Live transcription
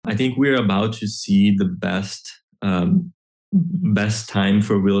I think we're about to see the best time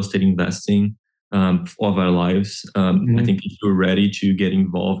for real estate investing of our lives. I think if you're ready to get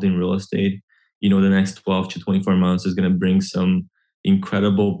involved in real estate, the next 12 to 24 months is going to bring some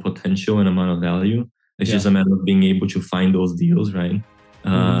incredible potential and amount of value. It's just a matter of being able to find those deals, right?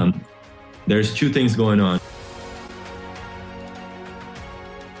 There's two things going on.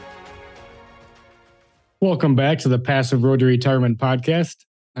 Welcome back to the Passive Road to Retirement podcast.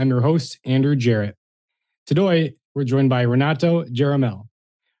 I'm your host, Andrew Jarrett. Today, we're joined by Renato Geromel.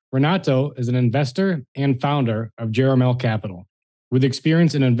 Renato is an investor and founder of Geromel Capital. With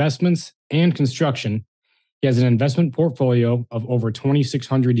experience in investments and construction, he has an investment portfolio of over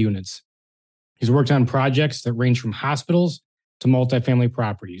 2,600 units. He's worked on projects that range from hospitals to multifamily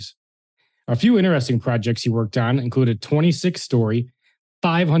properties. A few interesting projects he worked on include a 26-story,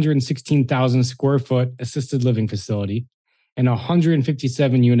 516,000 square foot assisted living facility and a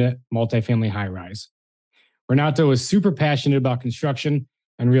 157-unit multifamily high-rise. Renato is super passionate about construction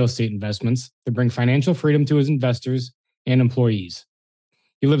and real estate investments that bring financial freedom to his investors and employees.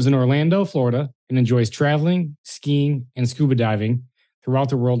 He lives in Orlando, Florida, and enjoys traveling, skiing, and scuba diving throughout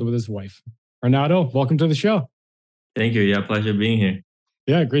the world with his wife. Renato, welcome to the show. Thank you. Yeah, pleasure being here.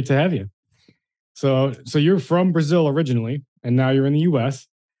 Yeah, great to have you. So you're from Brazil originally, and now you're in the U.S.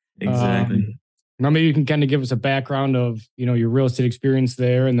 Exactly. Now maybe you can kind of give us a background of, your real estate experience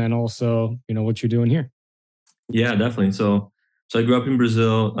there, and then also, what you're doing here. Yeah, definitely. So I grew up in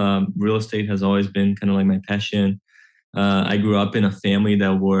Brazil. Real estate has always been kind of like my passion. I grew up in a family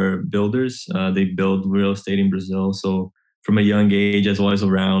that were builders. They build real estate in Brazil. So from a young age, I was always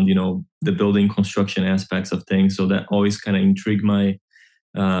around, the building construction aspects of things. So that always kind of intrigued to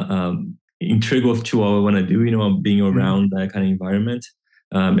what I want to do, being around that kind of environment.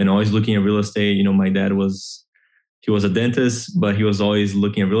 And always looking at real estate. My dad was a dentist, but he was always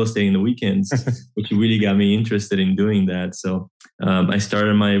looking at real estate in the weekends, which really got me interested in doing that. So I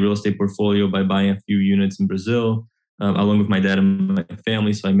started my real estate portfolio by buying a few units in Brazil, along with my dad and my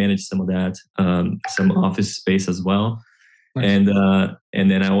family. So I managed some of that, some office space as well. Nice.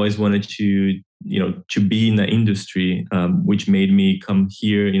 And then I always wanted to be in the industry, which made me come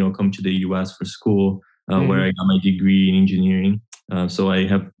here, come to the US for school, where I got my degree in engineering. So I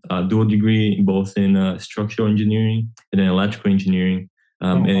have a dual degree both in structural engineering and in electrical engineering.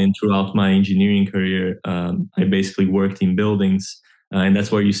 And throughout my engineering career, I basically worked in buildings. And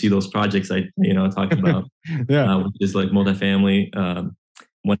that's where you see those projects I talk about, which is like multifamily.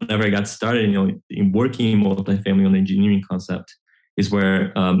 Whenever I got started, in working in multifamily on the engineering concept is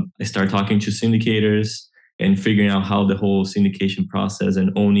where I started talking to syndicators and figuring out how the whole syndication process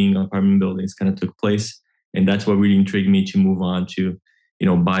and owning apartment buildings kind of took place. And that's what really intrigued me to move on to,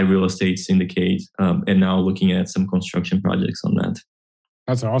 buy real estate, syndicate, and now looking at some construction projects on that.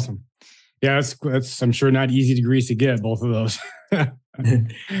 That's awesome. Yeah, that's I'm sure not easy degrees to get, both of those. Yeah,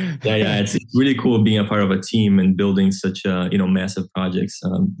 it's really cool being a part of a team and building such massive projects.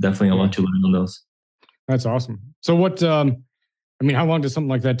 Definitely a lot to learn on those. That's awesome. So what? How long does something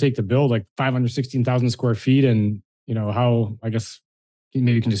like that take to build? Like 516,000 square feet, and how? I guess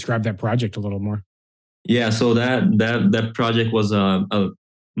maybe you can describe that project a little more. Yeah, so that project was a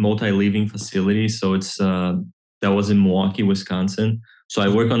multi-living facility. So that was in Milwaukee, Wisconsin. So I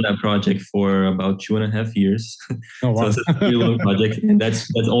worked on that project for about 2.5 years. Oh, wow. So it's a pretty long project, and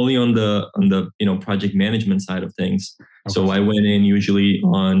that's only on the project management side of things. Okay. So I went in usually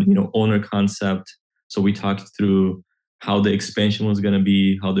on owner concept. So we talked through how the expansion was going to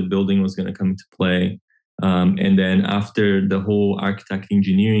be, how the building was going to come into play. And then after the whole architect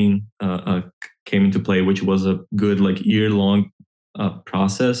engineering came into play, which was a good year-long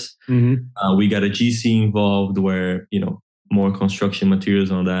process, we got a GC involved where, more construction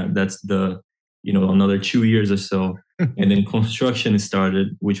materials on that. That's another 2 years or so. And then construction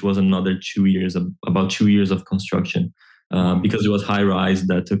started, which was another 2 years, about 2 years of construction, because it was high rise.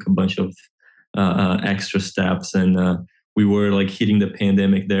 That took a bunch of extra steps, and we were hitting the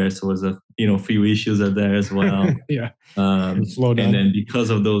pandemic there, so it was a few issues there as well. Yeah, slow down. And then because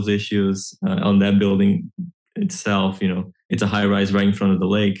of those issues on that building itself, it's a high rise right in front of the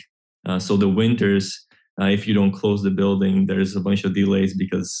lake. So the winters, if you don't close the building, there's a bunch of delays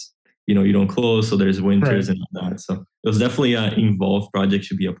because you don't close, so there's winters and all that. So it was definitely an involved project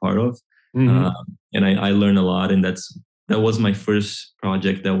to be a part of, and I learned a lot. And that was my first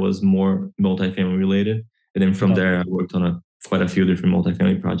project that was more multifamily related. And then from there, I worked on quite a few different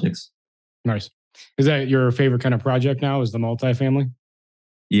multifamily projects. Nice. Is that your favorite kind of project now? Is the multifamily?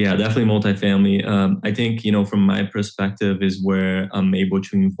 Yeah, definitely multifamily. I think, from my perspective is where I'm able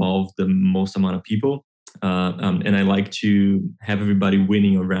to involve the most amount of people. and I like to have everybody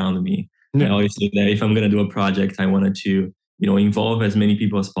winning around me. I always say that if I'm going to do a project, I wanted to, involve as many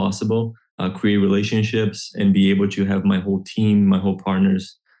people as possible, create relationships, and be able to have my whole team, my whole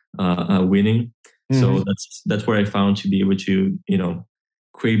partners winning. So that's where I found to be able to,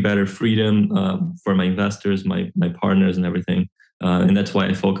 create better freedom for my investors, my partners, and everything. And that's why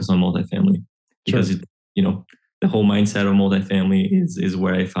I focus on multifamily, because the whole mindset of multifamily is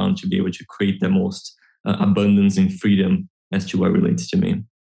where I found to be able to create the most abundance and freedom as to what relates to me.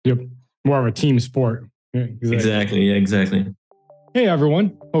 Yep. More of a team sport. Yeah, exactly. Yeah, exactly. Hey,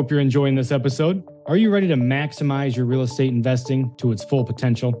 everyone. Hope you're enjoying this episode. Are you ready to maximize your real estate investing to its full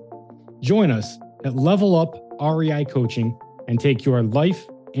potential? Join us at Level Up REI Coaching and take your life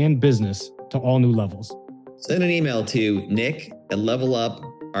and business to all new levels. Send an email to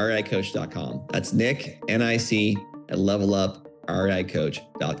nick@leveluprecoach.com. That's Nick, N-I-C, at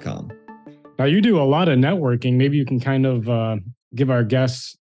leveluprecoach.com. Now, you do a lot of networking. Maybe you can kind of give our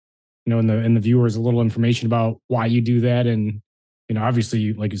guests, and the viewers a little information about why you do that. And,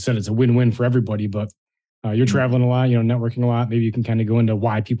 obviously, like you said, it's a win-win for everybody, but you're traveling a lot, networking a lot. Maybe you can kind of go into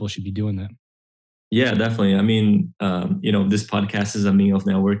why people should be doing that. Yeah, definitely. I mean, this podcast is a mean of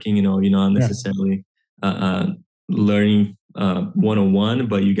networking, you're not necessarily learning one-on-one,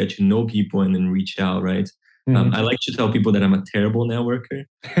 but you get to know people and then reach out, right? I like to tell people that I'm a terrible networker.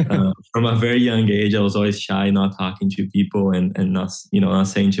 From a very young age, I was always shy, not talking to people and not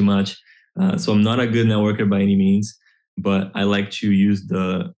saying too much. So I'm not a good networker by any means, but I like to use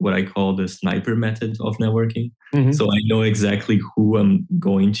what I call the sniper method of networking. So I know exactly who I'm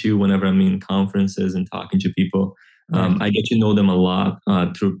going to whenever I'm in conferences and talking to people. I get to know them a lot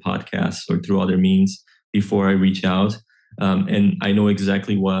through podcasts or through other means before I reach out. And I know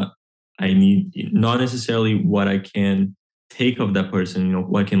exactly what I need, not necessarily what I can take of that person,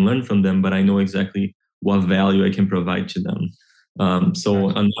 what I can learn from them, but I know exactly what value I can provide to them. So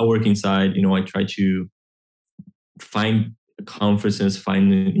on the networking side, I try to find conferences,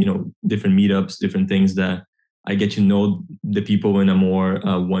 find, different meetups, different things that I get to know the people in a more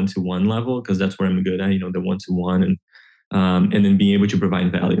one-to-one level, because that's where I'm good at, the one-to-one, and then being able to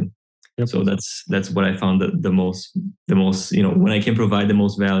provide value. Yep. So that's what I found the most, when I can provide the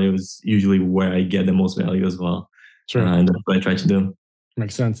most value is usually where I get the most value as well. Sure. And that's what I try to do.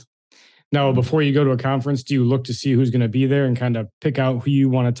 Makes sense. Now, before you go to a conference, do you look to see who's going to be there and kind of pick out who you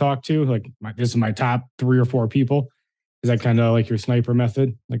want to talk to? Like, this is my top 3 or 4 people. Is that kind of like your sniper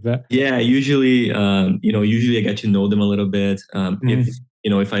method, like that? Yeah, usually I get to know them a little bit.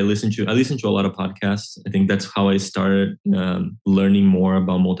 If I listen to a lot of podcasts. I think that's how I started learning more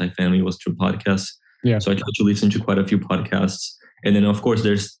about multifamily, was through podcasts. Yeah. So I try to listen to quite a few podcasts, and then of course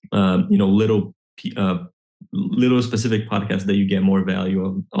there's little specific podcasts that you get more value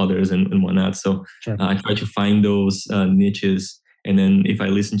of others and whatnot. So I try to find those niches. And then if I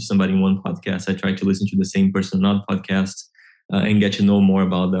listen to somebody in one podcast, I try to listen to the same person on another podcast and get to know more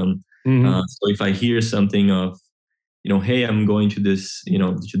about them. So if I hear something of, hey, I'm going to this,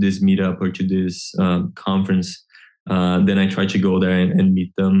 to this meetup or to this conference, then I try to go there and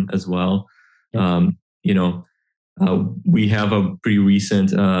meet them as well. We have a pretty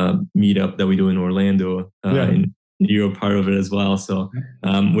recent meetup that we do in Orlando, and you're a part of it as well. So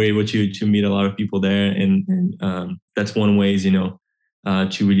we're able to meet a lot of people there, and that's one ways, to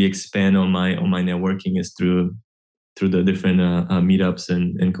really expand on my networking is through the different meetups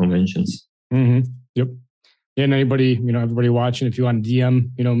and conventions. Yep. Yeah, and anybody, everybody watching, if you want to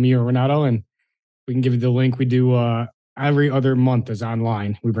DM, me or Renato, and we can give you the link. We do every other month is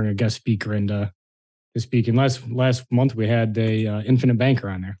online. We bring a guest speaker in to speak. And last month we had a infinite banker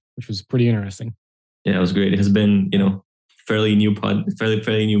on there, which was pretty interesting. Yeah, it was great. It has been, fairly new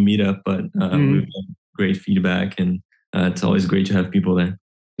meetup, but we've got great feedback, and it's always great to have people there.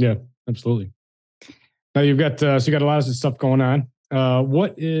 Yeah, absolutely. Now you've got so you got a lot of stuff going on.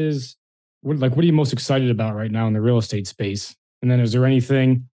 What are you most excited about right now in the real estate space? And then is there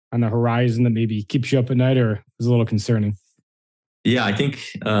anything on the horizon that maybe keeps you up at night or is a little concerning? Yeah, I think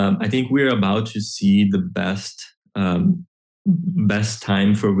we're about to see the best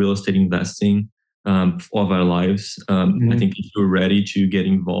time for real estate investing of our lives. I think if you're ready to get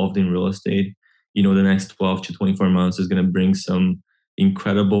involved in real estate, the next 12 to 24 months is going to bring some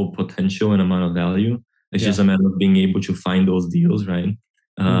incredible potential and amount of value. It's just a matter of being able to find those deals, right?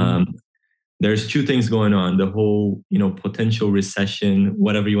 There's 2 things going on. The whole, potential recession,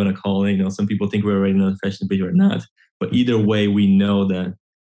 whatever you want to call it. Some people think we're already in a recession, but you're not. But either way, we know that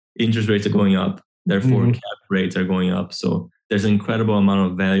interest rates are going up. Therefore, cap rates are going up. So there's an incredible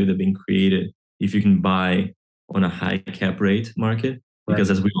amount of value that's being created if you can buy on a high cap rate market. because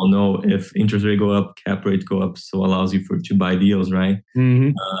as we all know, if interest rate go up, cap rate go up, so allows you to buy deals, right?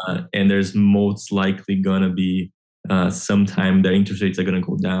 And there's most likely gonna be sometime the interest rates are gonna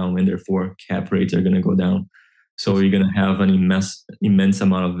go down, and therefore cap rates are gonna go down. So you're gonna have an immense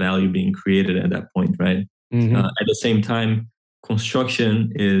amount of value being created at that point, right? At the same time,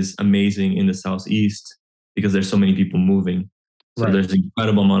 construction is amazing in the Southeast because there's so many people moving. So there's an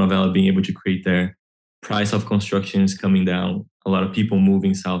incredible amount of value being able to create there. Price of construction is coming down. A lot of people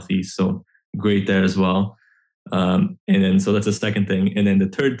moving Southeast, so great there as well. And then, so that's the second thing. And then the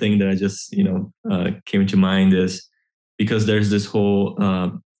third thing that I just, came to mind is because there's this whole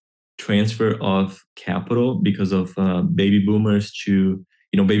transfer of capital because of baby boomers to,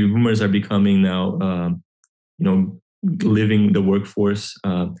 baby boomers are becoming now, living the workforce,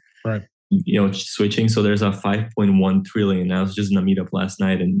 switching. So there's a 5.1 trillion. I was just in a meetup last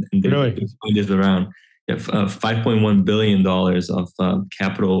night and they explained this around. $5.1 billion of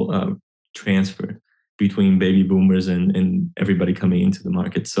capital transfer between baby boomers and everybody coming into the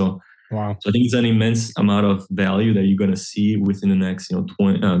market. So, so I think it's an immense amount of value that you're going to see within the next,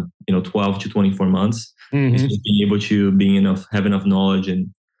 12 to 24 months. It's just being able to have enough knowledge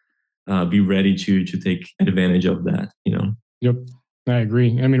and be ready to take advantage of that. Yep, I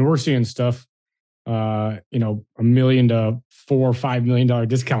agree. I mean, we're seeing stuff, $1 million to $4 or $5 million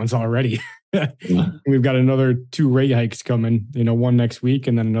discounts already. We've got another 2 rate hikes coming, one next week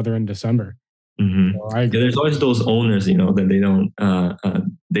and then another in December. So there's always those owners, that they don't,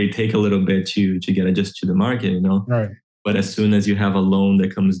 they take a little bit to get adjusted to the market, Right. But as soon as you have a loan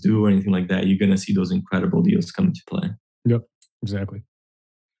that comes due or anything like that, you're going to see those incredible deals come to play. Yep, exactly.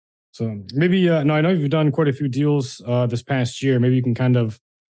 So maybe, I know you've done quite a few deals this past year. Maybe you can kind of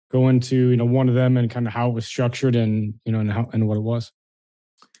go into, one of them and kind of how it was structured and, and what it was.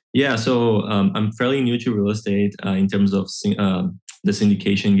 Yeah, so I'm fairly new to real estate in terms of the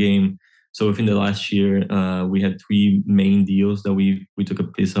syndication game. So within the last year, we had 3 main deals that we took a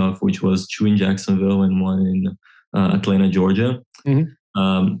piece of, which was 2 in Jacksonville and 1 in Atlanta, Georgia.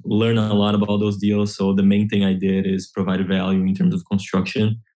 Learn a lot about those deals. So the main thing I did is provide value in terms of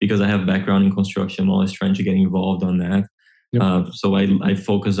construction because I have background in construction. I'm always trying to get involved on that. So I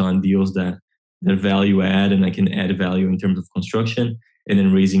focus on deals that value add and I can add value in terms of construction and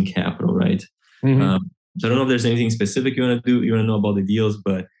then raising capital, right? So I don't know if there's anything specific you want to know about the deals,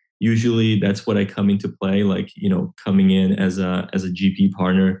 but usually that's what I come into play, like, coming in as a GP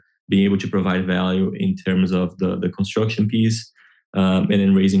partner, being able to provide value in terms of the construction piece, and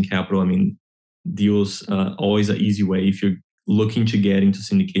then raising capital. I mean, deals always an easy way. If you're looking to get into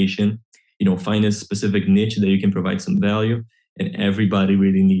syndication, find a specific niche that you can provide some value, and everybody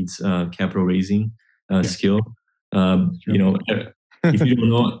really needs capital raising skill. If you don't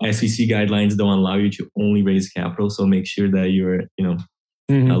know, SEC guidelines don't allow you to only raise capital, so make sure that you're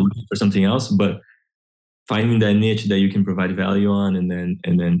looking for something else, but finding that niche that you can provide value on and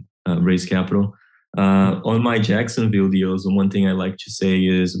then raise capital. On my Jacksonville deals, one thing I like to say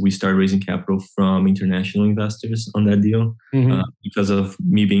is we started raising capital from international investors on that deal. Because of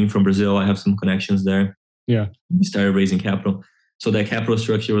me being from Brazil, I have some connections there. We started raising capital. So that capital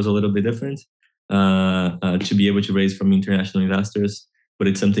structure was a little bit different to be able to raise from international investors, but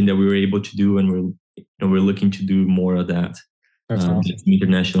it's something that we were able to do, and we're looking to do more of that. That's awesome.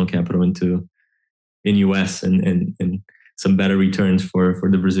 International capital in US and some better returns for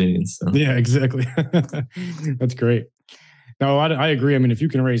the Brazilians. So. Yeah, exactly. That's great. No, I agree. I mean, if you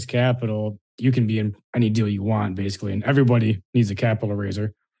can raise capital, you can be in any deal you want, basically, and everybody needs a capital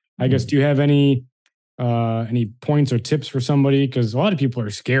raiser. I guess, do you have any points or tips for somebody? Because a lot of people are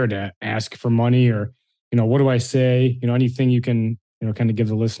scared to ask for money, or, what do I say? Anything you can, kind of give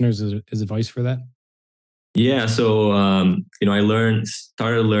the listeners as advice for that? Yeah. So, I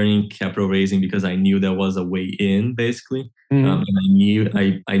started learning capital raising because I knew there was a way in, basically. And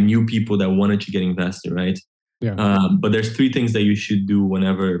I knew people that wanted to get invested, right? But there's 3 things that you should do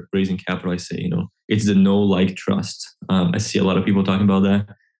whenever raising capital. I say, it's the know, like, trust. I see a lot of people talking about that.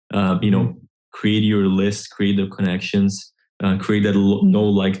 Create your list, create the connections, create that know,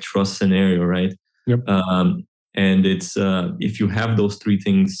 like, trust scenario, right? And it's if you have those 3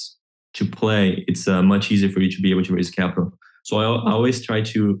 things to play, it's much easier for you to be able to raise capital. So I always try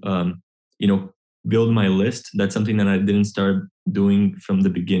to, build my list. That's something that I didn't start doing from the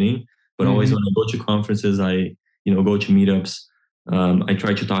beginning, but always when I go to conferences, I, go to meetups, I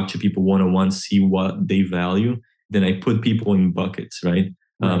try to talk to people one-on-one, see what they value. Then I put people in buckets, right?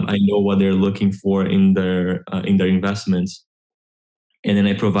 I know what they're looking for in their investments, and then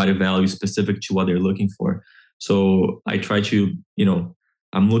I provide a value specific to what they're looking for. So I try to,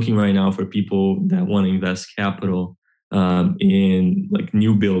 I'm looking right now for people that want to invest capital in like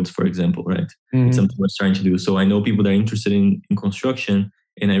new builds, for example, right? It's something we're starting to do. So I know people that are interested in construction,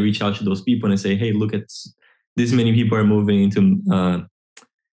 and I reach out to those people and I say, hey, look at this many people are moving to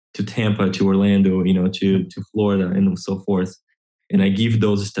Tampa, to Orlando, to Florida, and so forth. And I give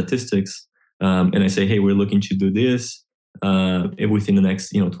those statistics, and I say, hey, we're looking to do this within the next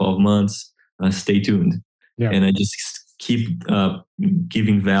 12 months. Stay tuned. Yeah. And I just keep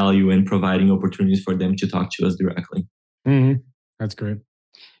giving value and providing opportunities for them to talk to us directly. That's great.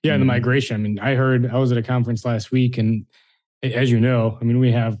 Yeah, and the migration. I mean, I was at a conference last week, and as you know, I mean,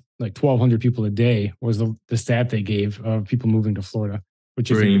 we have like 1,200 people a day was the stat they gave of people moving to Florida,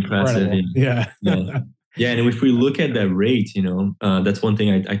 which is very impressive. Yeah. Yeah. And if we look at that rate, that's one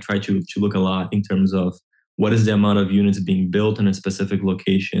thing I try to look a lot in terms of what is the amount of units being built in a specific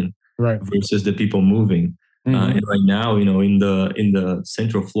location versus the people moving. And right now, in the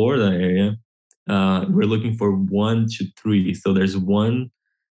Central Florida area, we're looking for 1 to 3. So there's one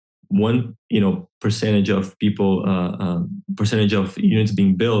percentage of people, percentage of units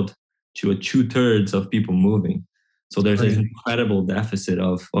being built to a 2/3 of people moving. So there's an incredible deficit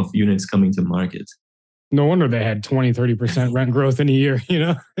of units coming to market. No wonder they had 20-30% rent growth in a year.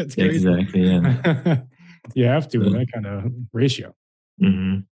 It's crazy. Exactly. Yeah. You have to with that kind of ratio.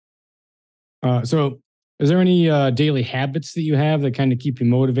 So is there any daily habits that you have that kind of keep you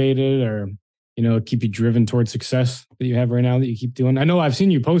motivated or keep you driven towards success that you have right now that you keep doing? I know I've seen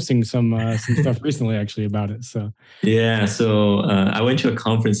you posting some stuff recently actually about it. So yeah, so I went to a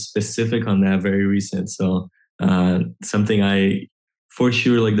conference specific on that, very recent. So something for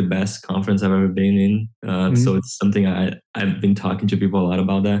sure, like the best conference I've ever been in. So it's something I've been talking to people a lot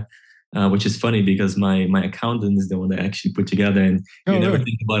about that. Which is funny because my accountant is the one that actually put together, and you never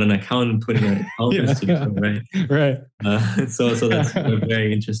think about an accountant putting a conference together, right? Right. So that's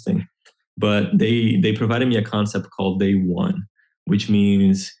very interesting. But they provided me a concept called day one, which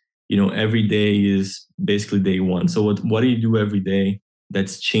means every day is basically day one. So what do you do every day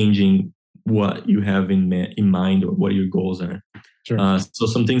that's changing what you have in mind or what your goals are? Sure. So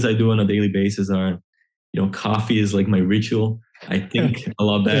some things I do on a daily basis are, coffee is like my ritual. I think a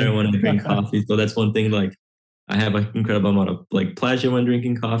lot better when I drink coffee. So that's one thing, like I have an incredible amount of like pleasure when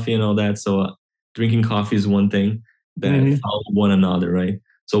drinking coffee and all that. So drinking coffee is one thing that follow one another, right?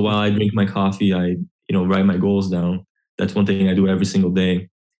 So while I drink my coffee, I, write my goals down. That's one thing I do every single day.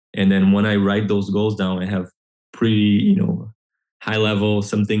 And then when I write those goals down, I have pretty, high level,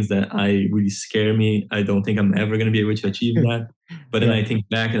 some things that really scare me. I don't think I'm ever going to be able to achieve that. But then I think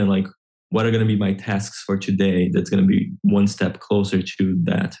back and I'm like, what are going to be my tasks for today that's going to be one step closer to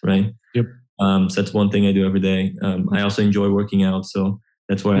that, right? Yep. So that's one thing I do every day. I also enjoy working out. So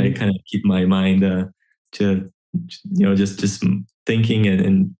that's where I kind of keep my mind to, just thinking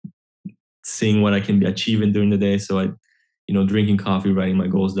and seeing what I can be achieving during the day. So I, drinking coffee, writing my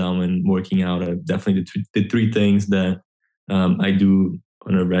goals down, and working out are definitely the 3 things that I do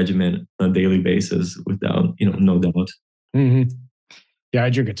on a regimen on a daily basis without, no doubt. Yeah, I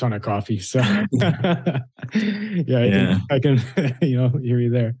drink a ton of coffee. So I can hear you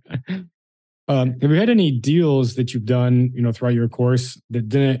there. Have you had any deals that you've done, throughout your course that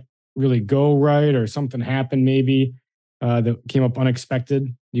didn't really go right, or something happened maybe that came up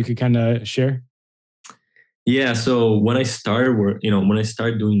unexpected you could kind of share? Yeah. So when I started when I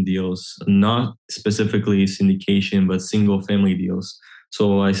started doing deals, not specifically syndication, but single family deals.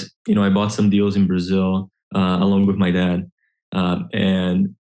 So I bought some deals in Brazil along with my dad.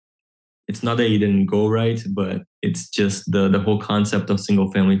 And it's not that it didn't go right, but it's just the whole concept of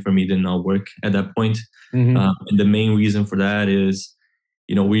single family for me did not work at that point. And the main reason for that is,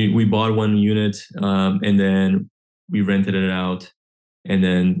 we bought one unit and then we rented it out, and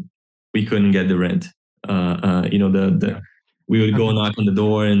then we couldn't get the rent. We would go knock on the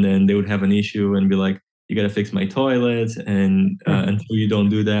door, and then they would have an issue and be like, you got to fix my toilet. And until you don't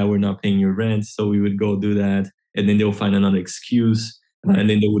do that, we're not paying your rent. So we would go do that. And then they'll find another excuse, and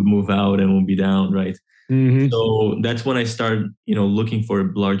then they would move out and we'll be down, right? So that's when I started, looking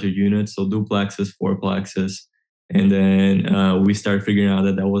for larger units, so duplexes, fourplexes. And then we started figuring out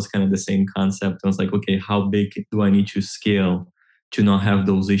that was kind of the same concept. I was like, okay, how big do I need to scale to not have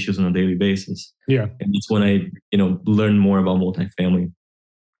those issues on a daily basis? Yeah. And it's when I, learned more about multifamily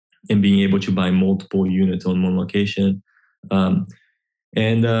and being able to buy multiple units on one location.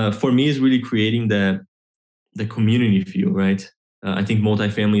 And for me, it's really creating the community feel, right? I think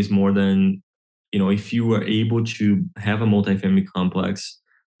multifamily is more than, if you are able to have a multifamily complex,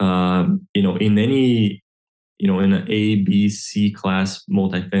 in any, in an A, B, C class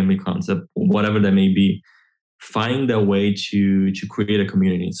multifamily concept, whatever that may be, find a way to create a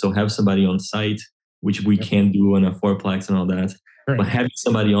community. So have somebody on site which we can't do on a fourplex and all that. Right. But having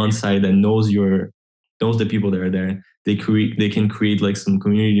somebody on site that knows the people that are there, they can create like some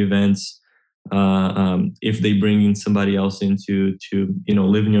community events. If they bring in somebody else into to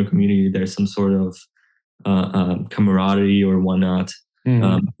live in your community, there's some sort of camaraderie or whatnot.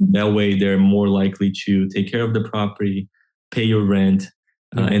 That way, they're more likely to take care of the property, pay your rent,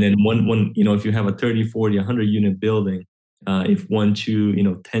 and then one if you have a 30, 40, 100 unit building, if 1,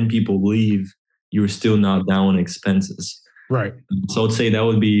 2, 10 people leave, you're still not down on expenses. Right. So I'd say that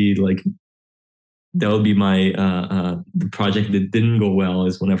would be my the project that didn't go well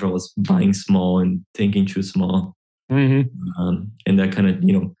is whenever I was buying small and thinking too small, and that kind of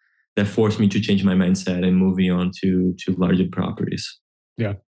that forced me to change my mindset and moving on to larger properties.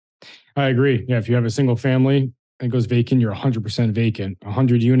 Yeah, I agree. Yeah, if you have a single family and it goes vacant, you're 100% vacant.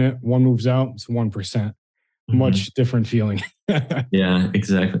 100 unit, one moves out, it's 1%. Much different feeling. Yeah,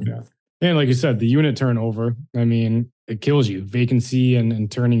 exactly. Yeah. And like you said, the unit turnover, I mean, it kills you. Vacancy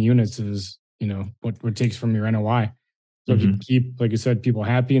and turning units is, what it takes from your NOI. So if you keep, like you said, people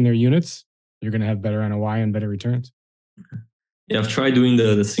happy in their units, you're going to have better NOI and better returns. Yeah, I've tried doing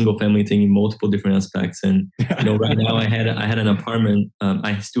the single family thing in multiple different aspects, and right now I had an apartment.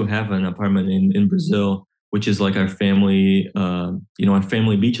 I still have an apartment in Brazil, which is like our family, our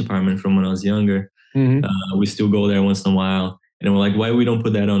family beach apartment from when I was younger. We still go there once in a while, and we're like, why we don't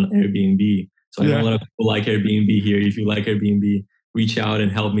put that on Airbnb? So I know a lot of people like Airbnb here. If you like Airbnb, reach out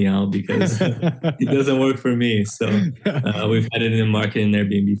and help me out because it doesn't work for me. So we've had it in the market in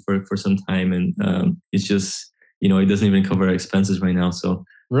Airbnb for some time, and it's just it doesn't even cover our expenses right now. So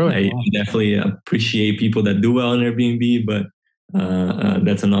really, I definitely appreciate people that do well on Airbnb, but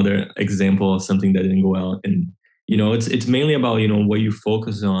that's another example of something that didn't go well. And it's mainly about what you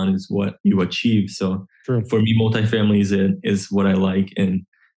focus on is what you achieve. So for me, multifamily is what I like, and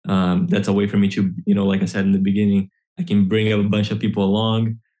that's a way for me to like I said in the beginning, I can bring a bunch of people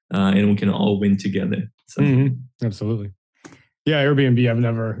along, and we can all win together. So absolutely, yeah. Airbnb,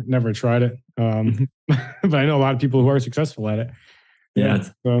 I've never tried it, but I know a lot of people who are successful at it. Yeah.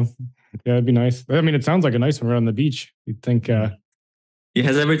 So yeah, it'd be nice. I mean, it sounds like a nice one right on the beach. You'd think. It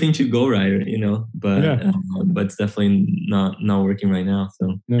has everything to go right, but it's definitely not working right now.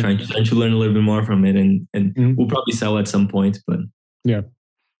 So trying to learn a little bit more from it, and we'll probably sell at some point. But yeah,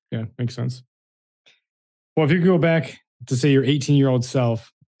 makes sense. Well, if you could go back to say your 18-year-old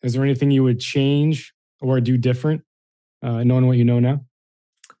self, is there anything you would change or do different, knowing what you know now?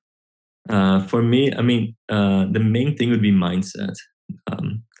 For me, I mean, the main thing would be mindset.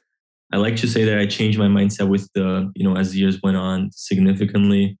 I like to say that I changed my mindset with as years went on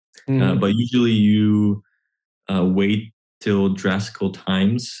significantly. But usually you wait till drastic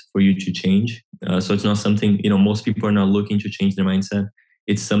times for you to change. So it's not something, most people are not looking to change their mindset.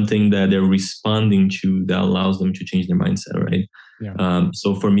 It's something that they're responding to that allows them to change their mindset, right? Yeah.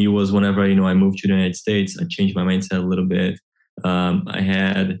 So for me, it was whenever, I moved to the United States, I changed my mindset a little bit. I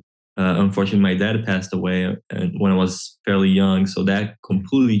had, unfortunately, my dad passed away when I was fairly young. So that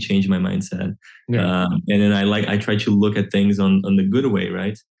completely changed my mindset. Yeah. And then I try to look at things on the good way,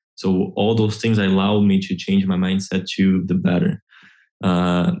 right? So all those things allowed me to change my mindset to the better.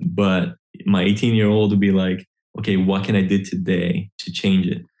 But my 18-year-old would be like, okay, what can I do today to change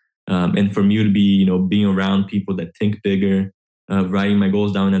it? And for me, it would be, being around people that think bigger, writing my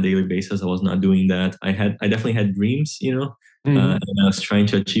goals down on a daily basis. I was not doing that. I definitely had dreams, and I was trying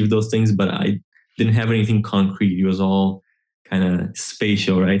to achieve those things, but I didn't have anything concrete. It was all kind of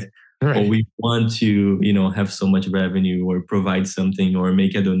spatial, right? Or we want to, have so much revenue or provide something or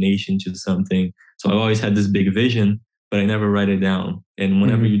make a donation to something. So I always had this big vision, but I never write it down. And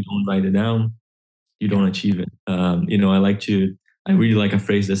whenever you don't write it down, you don't achieve it. I really like a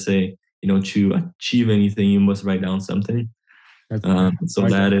phrase that say, to achieve anything, you must write down something. So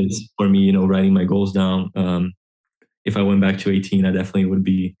that is for me, writing my goals down. If I went back to 18, I definitely would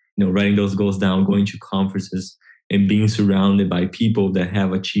be, writing those goals down, going to conferences and being surrounded by people that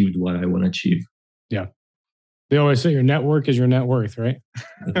have achieved what I want to achieve. Yeah. They always say your network is your net worth, right?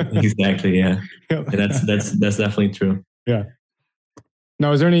 Exactly. Yeah. And that's definitely true. Yeah.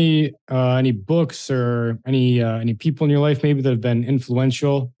 Now, is there any books or any people in your life maybe that have been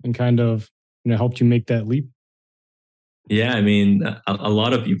influential and kind of helped you make that leap? Yeah, I mean, a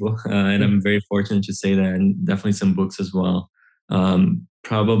lot of people, and I'm very fortunate to say that, and definitely some books as well.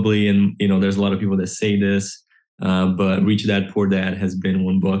 Probably, and there's a lot of people that say this, but Rich Dad Poor Dad has been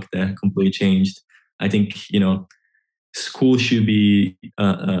one book that completely changed. I think school should be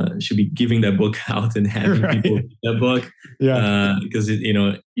giving that book out and having people read that book. Because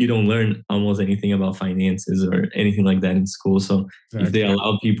you don't learn almost anything about finances or anything like that in school. So if they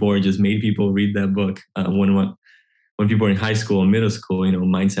allowed people or just made people read that book when people are in high school and middle school,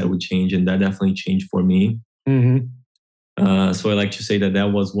 mindset would change, and that definitely changed for me. So I like to say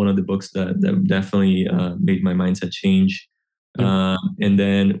that was one of the books that definitely made my mindset change. And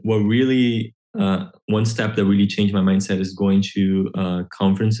then what really one step that really changed my mindset is going to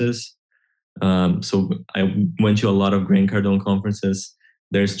conferences. So I went to a lot of Grant Cardone conferences.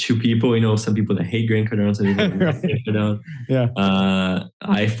 There's two people, some people that hate Grant Cardone, some people that love Grant Cardone.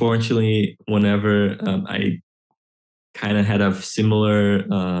 I fortunately, whenever I kind of had a similar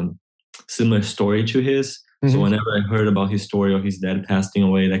story to his. So whenever I heard about his story of his dad passing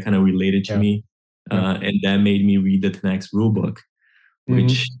away, that kind of related to me. And that made me read the 10X rulebook,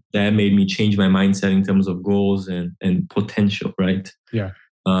 which that made me change my mindset in terms of goals and potential, right?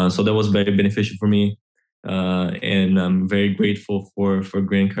 So that was very beneficial for me. And I'm very grateful for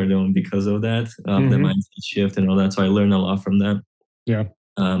Grant Cardone because of that, the mindset shift and all that. So I learned a lot from that.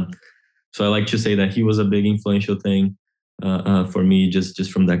 So I like to say that he was a big influential thing for me,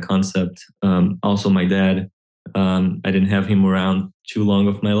 just from that concept. Also, my dad, I didn't have him around too long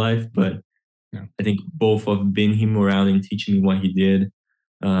of my life, but I think both of being him around and teaching me what he did,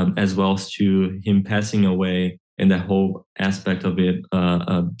 as well as to him passing away and that whole aspect of it,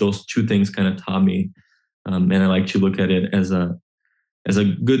 those two things kind of taught me. And I like to look at it as a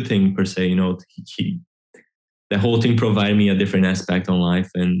good thing per se. The whole thing provided me a different aspect on life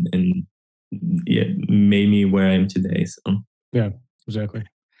and made me where I am today. So yeah, exactly.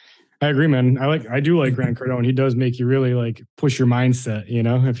 I agree, man. I do like Grant Cardone. He does make you really like push your mindset.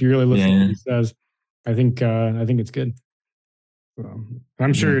 If you really listen to what he says, I think it's good.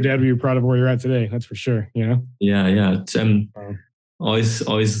 I'm sure your dad would be proud of where you're at today. That's for sure. Yeah. I'm always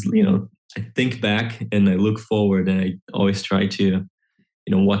I think back and I look forward, and I always try to,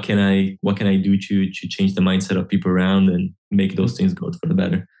 what can I do to change the mindset of people around and make those things go for the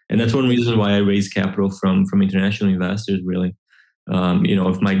better. And that's one reason why I raise capital from international investors, really.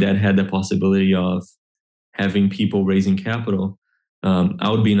 If my dad had the possibility of having people raising capital, I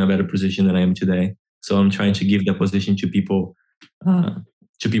would be in a better position than I am today. So I'm trying to give that position to people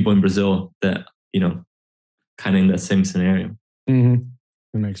in Brazil that, kind of in that same scenario. That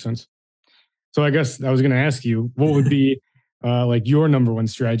makes sense. So I guess I was going to ask you, what would be like your number one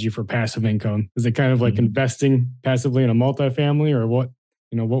strategy for passive income? Is it kind of like investing passively in a multifamily, or what?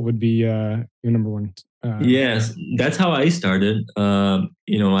 What would be your number one? Yes, that's how I started. I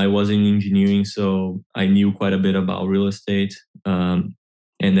was in engineering, so I knew quite a bit about real estate. And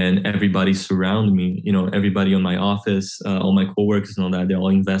then everybody surrounded me, everybody on my office, all my coworkers and all that, they all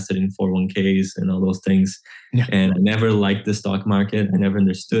invested in 401ks and all those things. And I never liked the stock market. I never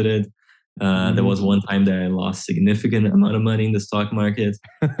understood it. There was one time that I lost significant amount of money in the stock market.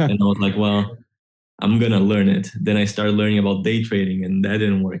 And I was like, well, I'm going to learn it. Then I started learning about day trading, and that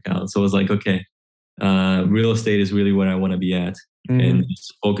didn't work out. So I was like, okay, real estate is really where I want to be at, and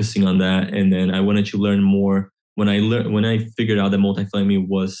just focusing on that. And then I wanted to learn more when I figured out that multifamily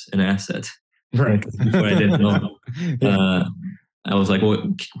was an asset. Right. Before I didn't know. I was like, well,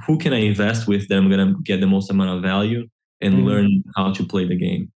 who can I invest with that I'm going to get the most amount of value and learn how to play the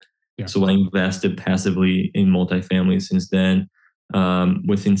game? So I invested passively in multifamily since then.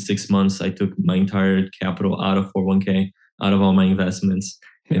 Within 6 months, I took my entire capital out of 401k, out of all my investments,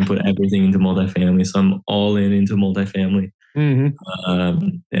 and put everything into multifamily. So I'm all into multifamily.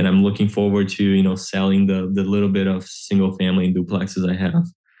 And I'm looking forward to, selling the little bit of single family duplexes I have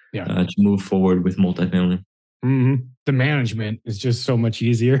to move forward with multifamily. The management is just so much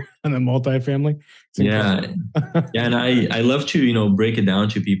easier than the multifamily. And I love to, break it down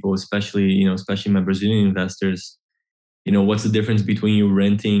to people, especially my Brazilian investors. What's the difference between you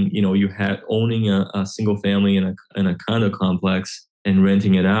renting, you have owning a single family in a condo complex and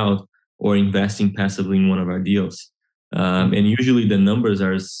renting it out, or investing passively in one of our deals. And usually the numbers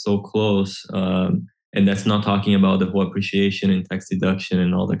are so close. And that's not talking about the whole appreciation and tax deduction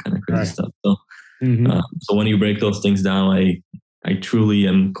and all that kind of crazy stuff. So, so when you break those things down, I truly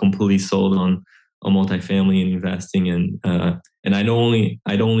am completely sold on multifamily and investing. And I don't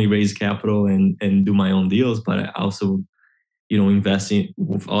only raise capital and do my own deals, but I also, investing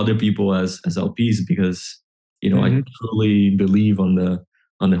with other people as LPs, because, I truly believe on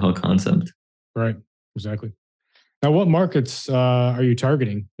the whole concept. Right. Exactly. Now, what markets are you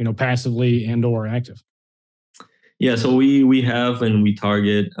targeting, passively and or active? Yeah, so we have and we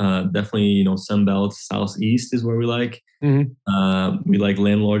target definitely Sun Belt Southeast is where we like. We like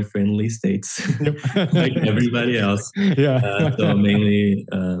landlord friendly states, like everybody else. Yeah. So mainly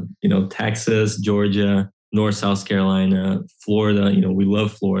Texas, Georgia, North South Carolina, Florida. We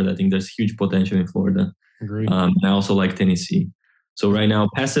love Florida. I think there's huge potential in Florida. Agree. And I also like Tennessee. So right now,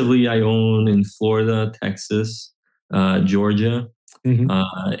 passively, I own in Florida, Texas, Georgia,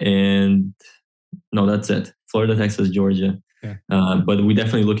 and no, that's it. Florida, Texas, Georgia. Yeah. But we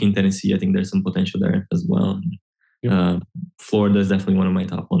definitely look in Tennessee. I think there's some potential there as well. Yep. Florida is definitely one of my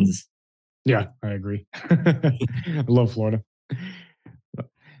top ones. Yeah, I agree. I love Florida.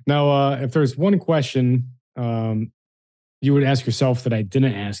 Now, if there's one question you would ask yourself that I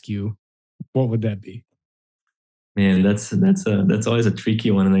didn't ask you, what would that be? Man, that's always a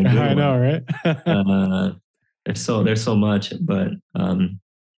tricky one, and I know, right? There's so much, but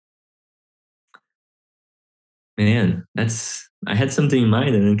man, I had something in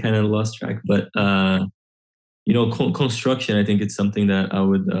mind and then kind of lost track. But construction, I think it's something that I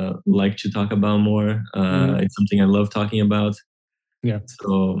would like to talk about more. It's something I love talking about. Yeah.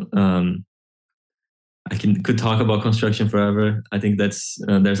 So I could talk about construction forever. I think there's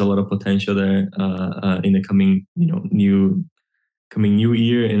a lot of potential there in the coming new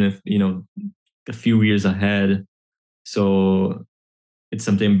year and a few years ahead. So it's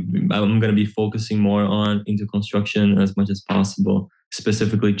something I'm going to be focusing more on into construction as much as possible,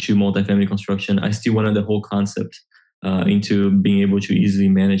 specifically to multifamily construction. I still wanted the whole concept into being able to easily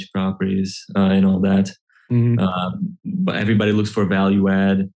manage properties and all that. But everybody looks for value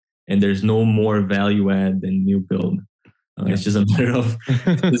add, and there's no more value add than new build. It's just a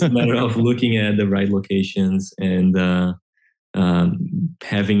matter of looking at the right locations and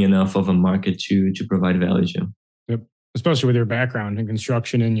having enough of a market to provide value to. Yep. Especially with your background in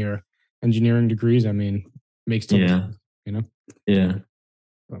construction and your engineering degrees. I mean, makes total sense, Yeah.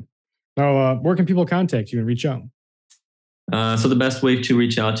 So, now, where can people contact you and reach out? So the best way to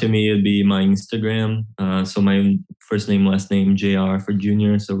reach out to me would be my Instagram. So my first name, last name, JR for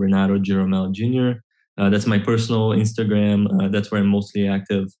Junior. So Renato Geromel Jr. That's my personal Instagram. That's where I'm mostly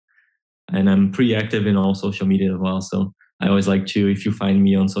active. And I'm pretty active in all social media as well. So I always like to, if you find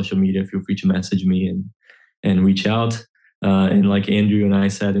me on social media, feel free to message me and reach out. And like Andrew and I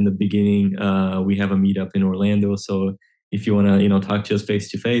said in the beginning, we have a meetup in Orlando. So if you want to, talk to us face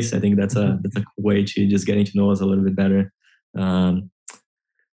to face, I think that's a cool way to just getting to know us a little bit better. And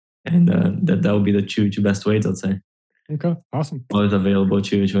that would be the two best ways, I'd say. Okay, awesome. Always available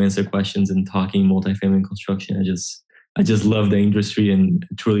to answer questions and talking multifamily construction. I just love the industry and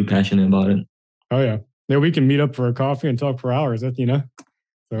truly passionate about it. Oh yeah, we can meet up for a coffee and talk for hours. So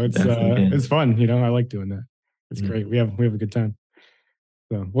it's fun. I like doing that. It's great. We have a good time.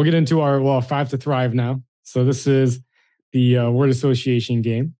 So we'll get into our 5 to Thrive now. So this is the word association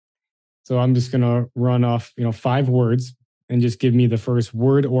game. So I'm just gonna run off 5 words and just give me the first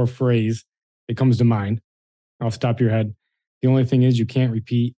word or phrase that comes to mind off the top of your head. The only thing is you can't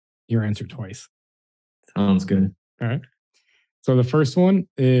repeat your answer twice. Sounds good. All right. So the first one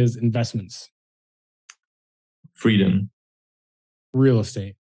is investments. Freedom. Real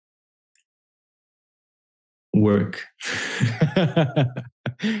estate. Work.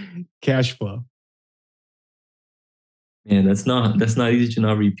 Cash flow. Man, that's not easy to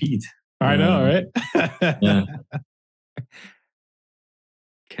not repeat. I know, right? Yeah.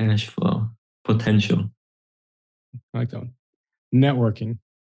 Cash flow. Potential. I like that one. Networking.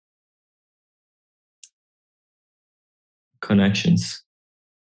 Connections.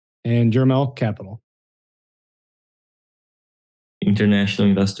 And Geromel Capital. International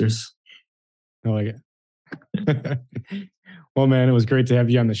investors. I like it. Well, man, it was great to have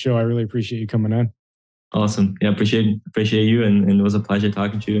you on the show. I really appreciate you coming on. Awesome. Yeah, appreciate you, and it was a pleasure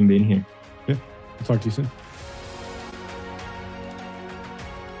talking to you and being here. Yeah, I'll talk to you soon.